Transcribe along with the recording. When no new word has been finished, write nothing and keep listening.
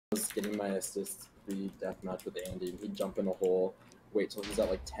was getting my assist pre-deathmatch with Andy, and he'd jump in a hole, wait till he's at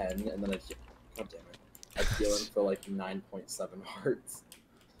like 10, and then I'd heal. God damn it. I'd heal him for like 9.7 hearts.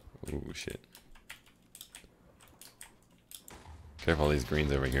 Ooh, shit. Careful, these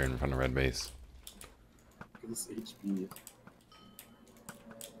greens over here in front of red base. Look at this HP.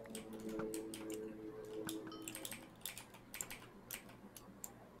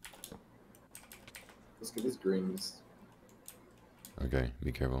 Let's get these greens. Okay,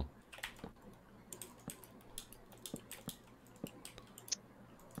 be careful.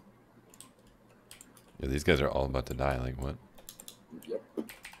 Yeah, these guys are all about to die. Like, what? Yep.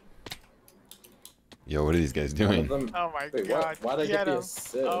 Yo, what are these guys doing? Oh my Wait, god. why'd I get the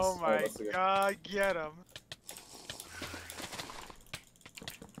assist? Oh my god, get him.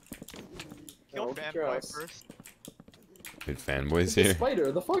 Kill fanboy first. Good fanboys the here.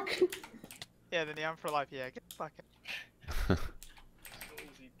 Spider, the fuck? Yeah, then the I'm for life. Yeah, get the fuck out. What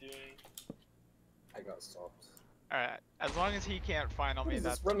is he doing? I got stopped. Alright, as long as he can't final me,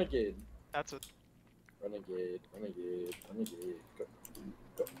 that's Renegade. That's what. Renegade.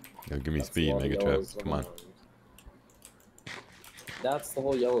 Go. Yo, give me That's speed, a lot of Mega Trap. yellows Come on. around. That's the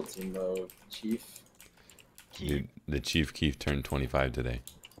whole yellow team though, Chief. Dude, the Chief Keef turned 25 today.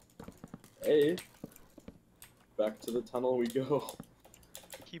 Hey. Back to the tunnel we go.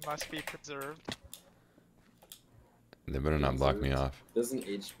 He must be preserved. They better not block me off. There's an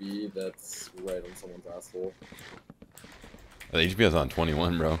HB that's right on someone's asshole. The HB is on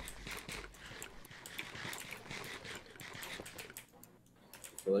 21, bro. I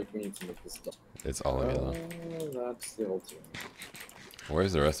feel like we need to make this done. It's all of yellow. That's the whole team.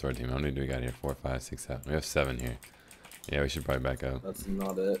 Where's the rest of our team? How many do we got here? 4, 5, 6, 7. We have 7 here. Yeah, we should probably back up. That's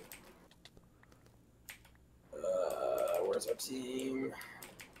not it. Where's our team?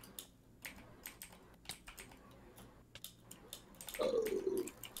 Oh.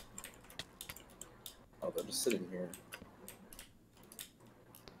 Oh, they're just sitting here.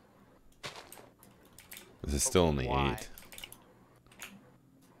 This is still only Why? 8.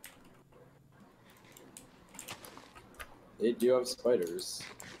 They do have spiders.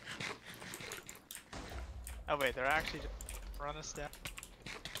 Oh wait, they're actually just run a step.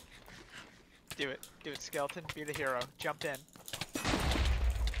 Do it, skeleton. Be the hero. Jump in.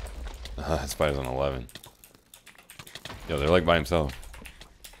 Spider's on 11. Yo, they're like by himself.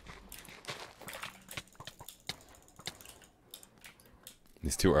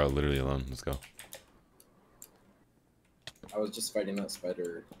 These two are literally alone. Let's go. I was just fighting that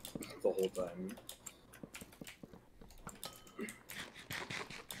spider the whole time.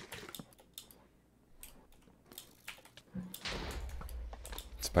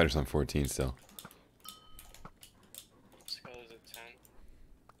 Spider's on 14 still. Skull's at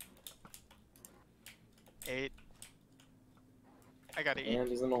 10. 8. I got 8. And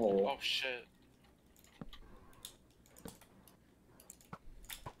he's in a hole. Oh shit.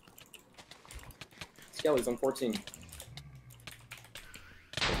 Skelly's on 14.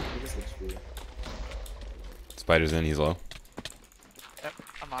 This looks weird. Spider's in, he's low. Yep,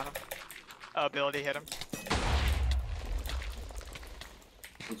 I'm on him. Ability hit him.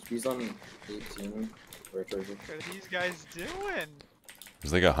 He's on 18. Where treasure? What are these guys doing?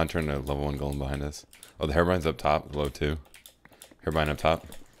 There's like a hunter and a level 1 golem behind us. Oh, the Herbine's up top, low 2. Herbine up top.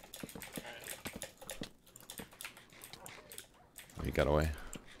 Oh, he got away.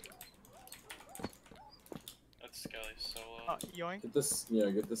 That's Skelly solo. Oh, yoink. Get this, yeah,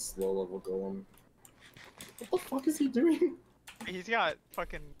 get this low level golem. What the fuck is he doing? He's got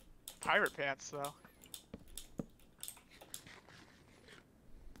fucking pirate pants though.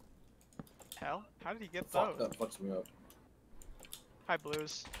 Hell, how did he get Fuck, those? that fucks me up. Hi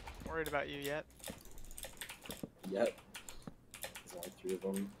Blues. Worried about you yet? Yet. There's only 3 of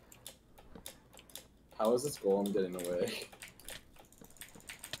them. How is this golem getting away?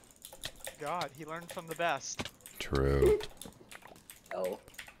 God, he learned from the best. True. L.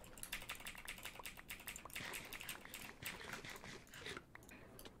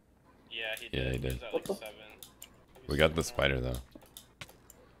 Yeah, he did. Yeah, he did. He's at like 7. We got the spider though.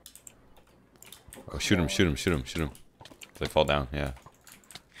 Oh, shoot him, shoot him, shoot him, shoot him. They fall down, yeah.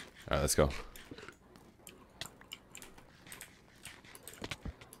 Alright, let's go.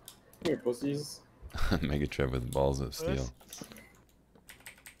 Here, pussies. Mega Trev with balls of steel. Puss.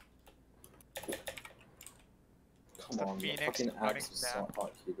 Come The on, the Phoenix fucking running axe was down. so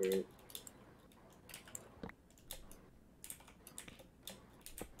hot here.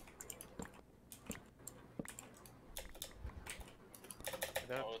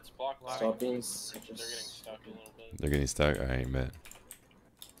 Oh, it's blocked. Stop being such a They're getting stuck a little bit. They're getting stuck? Alright, bet.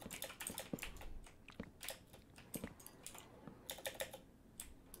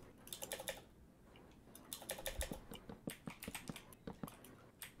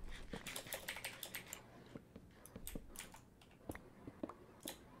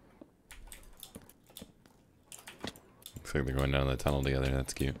 looks like they're going down the tunnel together.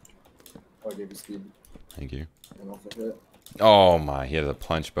 That's cute. Oh, I gave you speed. Thank you. And off the hit. Oh my, he has a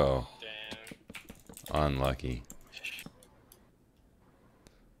punch bow. Damn. Unlucky.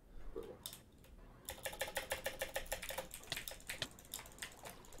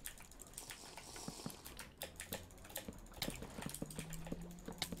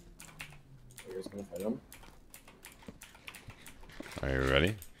 You guys gonna fight him? Are you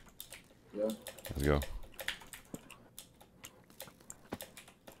ready? Yeah. Let's go.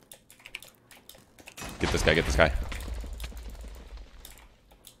 Get this guy, get this guy.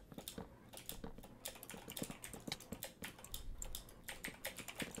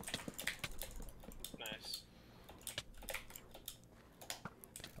 Nice.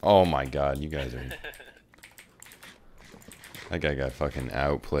 Oh my god, you guys are... That guy got fucking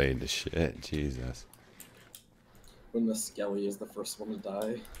outplayed to shit. Jesus. When the Skelly is the first one to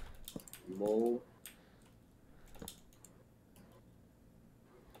die. Lol.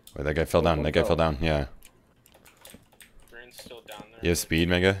 Wait, that guy fell down. That guy fell down. Yeah. Green's still down there. You have speed,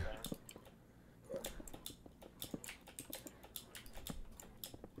 Mega?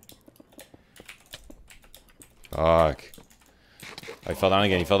 Fuck. I fell down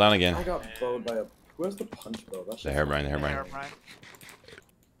again. He fell down again. I got bowed by a... Who has the punch bow? That's The just Herobrine, the Yeah, Herobrine. Herobrine.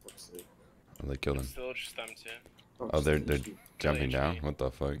 Oh, they killed him. Still just them two. Oh, they're jumping down? What the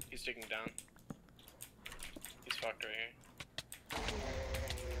fuck? He's digging down. He's fucked right here.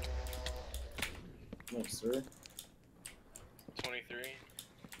 Nice, sir. 23.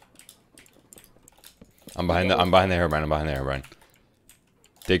 I'm behind the Herobrine. I'm behind the Herobrine.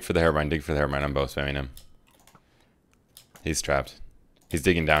 Dig for the Herobrine. Dig for the Herobrine. I'm both spamming him. He's trapped. He's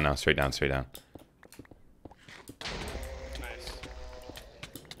digging down now. Straight down. Straight down. Nice.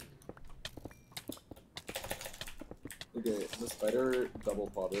 Okay, the spider double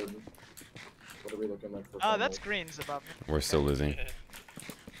potted. What are we looking like for Oh, that's finals? Green's above me. We're still losing.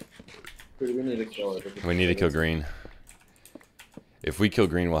 Who do we need to kill? We need to kill green. If we kill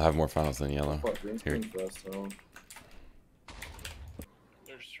green, we'll have more finals than yellow. What, green's Here. green for us, so...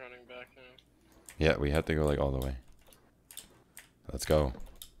 They're just running back now. Yeah, we have to go like all the way. Let's go.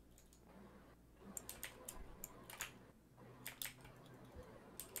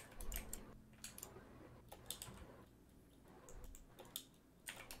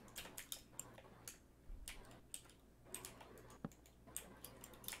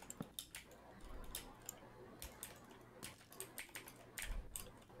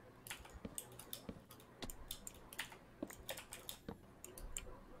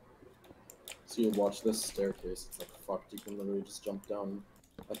 So you watch this staircase, it's like fucked, you can literally just jump down.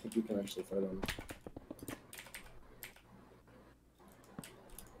 I think we can actually fight him.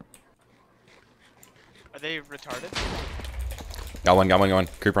 Are they retarded? Got one, got one, got one.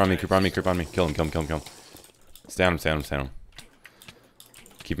 Creeper on me, creeper on me, creeper on me. Kill him, kill him, kill him, kill him. Stay on him, stay on him, stay on him.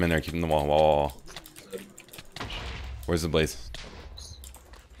 Keep him in there, keep him in the wall, wall. Where's the blaze?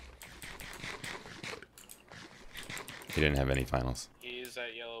 He didn't have any finals. He's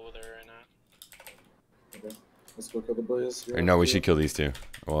at yellow with her right now. Okay. Let's go kill the blaze. Or no, we should kill these two.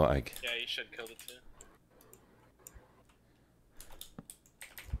 Well, like... Yeah, you should kill the two.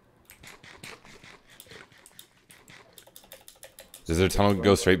 Does their tunnel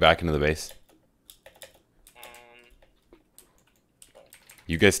go straight back into the base?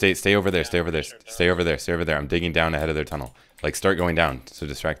 You guys stay over there, stay over there, stay over there, stay over there. I'm digging down ahead of their tunnel. Like, start going down to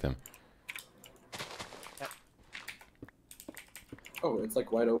distract them. Oh, it's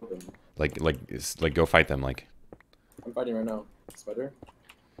like wide open. Like, go fight them, like... I'm fighting right now. Spider?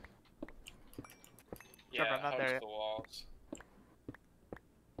 Yeah, I'm not hugs there yet. the walls.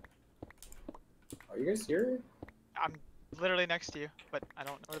 Are you guys here? I'm literally next to you, but I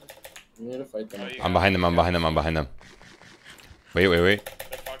don't know where the... We need to fight them. Oh, you I'm behind them, I'm behind them, I'm behind them. Wait. They're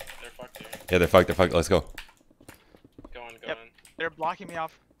fucked here. Yeah, they're fucked, let's go. Go on. Yep. They're blocking me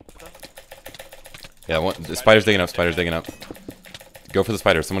off. Yeah, the spider's digging up, spider's digging up. Go for the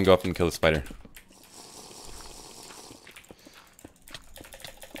spider, someone go up and kill the spider.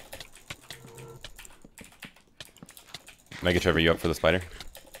 Mega Trevor, you up for the spider?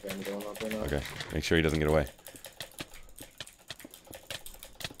 Okay, I'm going up right now. Okay, make sure he doesn't get away.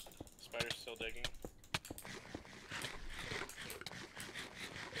 Spider's still digging.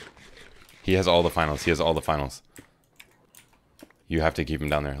 He has all the finals, he has all the finals. You have to keep him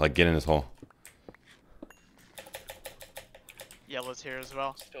down there, like get in his hole. Yellow's here as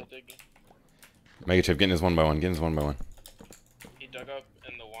well. Still digging. Mega Trevor, get in his one by one, get in his one by one. He dug up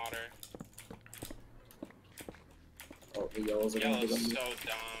in the water. Oh, the yellows are gonna Yellow's get so them.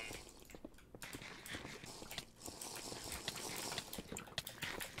 dumb.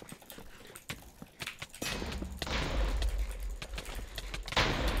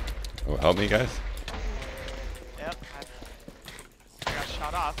 help me, guys. Yep. I got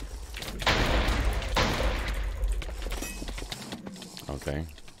shot off. Okay,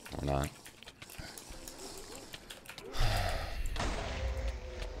 or not.